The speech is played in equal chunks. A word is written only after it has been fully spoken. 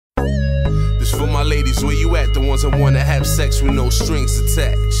for my ladies, where you at? The ones that wanna have sex with no strings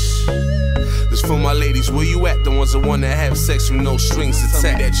attached. This for my ladies, where you at? The ones that wanna have sex with no strings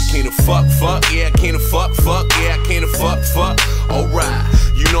attached. That you can't fuck, yeah, I can't fuck, yeah, I can't fuck.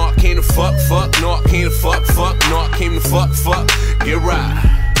 Alright, you know I can't fuck, no, I can't fuck, no, I can't fuck. Get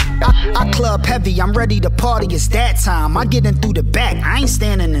right. I club heavy, I'm ready to party, it's that time. I get in through the back, I ain't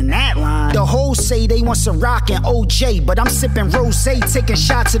standing in that line. The hoes say they want some rock and OJ, but I'm sipping rosé, taking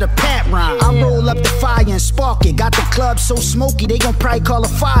shots of the Pat rhyme. I roll up the fire and spark it. Got the club so smoky, they gon' probably call a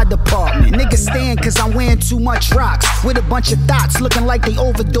fire department. Niggas stand cause I'm wearing too much rocks, with a bunch of thoughts looking like they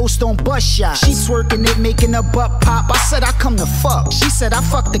overdosed on bus shots. She twerking it, making her butt pop. I said I come to fuck, she said I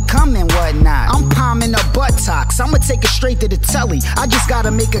fuck to come and whatnot. I'm palming her buttocks, I'ma take her straight to the telly. I just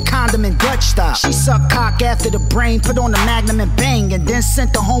gotta make a condom and gut stop. She sucked cock after the brain, put on the magnum and bang, and then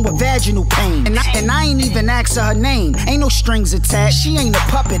sent her home with vaginal pain. And I ain't even asked her name, ain't no strings attached. She ain't a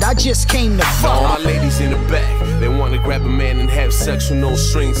puppet, I just came to fuck. All my ladies in the back, they wanna grab a man and have sex with no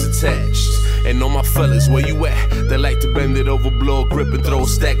strings attached. And all my fellas, where you at? They like to bend it over, blow a grip and throw a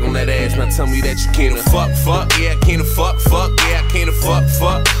stack on that ass. Now tell me that you can't fuck, yeah, I can't fuck, yeah, I can't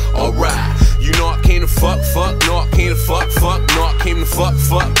fuck. Alright, you know I can't fuck, no, I can't fuck, no, I can't fuck.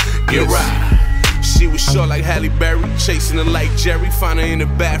 Get right. She was short like Halle Berry, chasing her like Jerry. Find her in the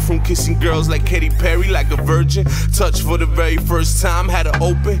bathroom, kissing girls like Katy Perry, like a virgin. Touch for the very first time, had her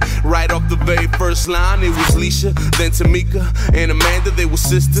open right off the very first line. It was Leisha, then Tamika, and Amanda. They were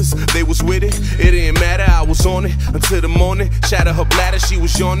sisters, they was with it. It didn't matter, I was on it until the morning. Shatter her bladder, she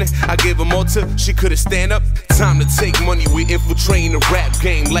was yawning. I gave her more tip, she couldn't stand up. Time to take money, we infiltrating the rap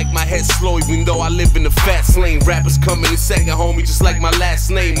game. Like my head slow, even though I live in the fast lane. Rappers coming in second, homie, just like my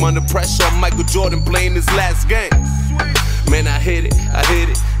last name. Under pressure, Michael Jordan playing his last game. Man, I hit it,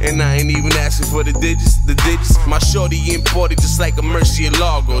 and I ain't even asking for the digits. My shorty imported just like a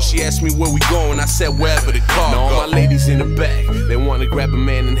Murcielago. She asked me where we going, I said wherever the car go. Now all my ladies in the back, they wanna grab a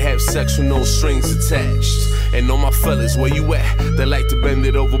man and have sex with no strings attached. And all my fellas, where you at? They like to bend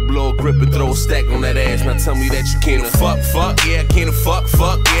it over, blow a grip and throw a stack on that ass. Now tell me that you can't fuck, yeah, I can't fuck,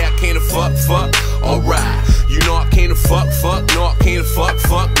 yeah, I can't fuck. Alright, you know I can't fuck, no, I can't fuck,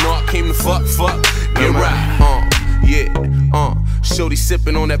 no, I can't fuck. Get right, Shorty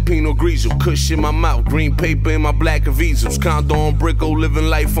sipping on that Pinot Grigio, kush in my mouth, green paper in my black Avisos. Condo on Bricko, living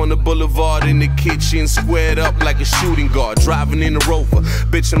life on the boulevard, in the kitchen, squared up like a shooting guard. Driving in a Rover,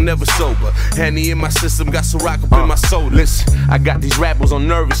 bitch, I'm never sober. Henny in my system, got some rock up in my soda. Listen, I got these rappers on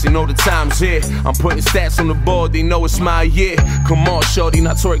nervous, you know the time's here. I'm putting stats on the board, they know it's my year. Come on, shorty,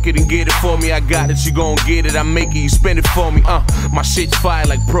 now twerk it and get it for me. I got it, you gon' get it, I make it, you spend it for me. My shit's fire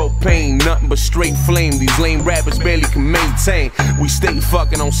like propane, nothing but straight flame. These lame rappers barely can maintain. We stay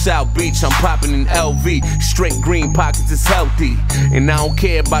fucking on South Beach, I'm popping in LV. Straight green pockets is healthy. And I don't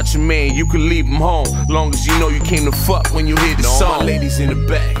care about your man, you can leave him home, long as you know you came to fuck when you hear the song. All my ladies in the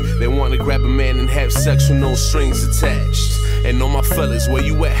back, they wanna grab a man and have sex with no strings attached. And all my fellas, where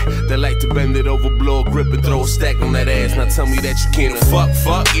you at? They like to bend it over, blow a grip and throw a stack on that ass. Now tell me that you can't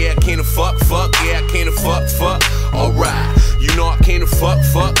fuck, yeah, I can't fuck, yeah, I can't fuck. Alright, you know I can't fuck,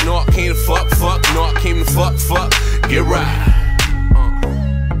 no, I can't fuck, no, I can't fuck. Get right.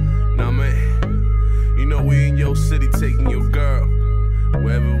 Nah, man, you know we in your city taking your girl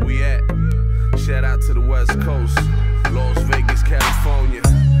wherever we at. Shout out to the West Coast.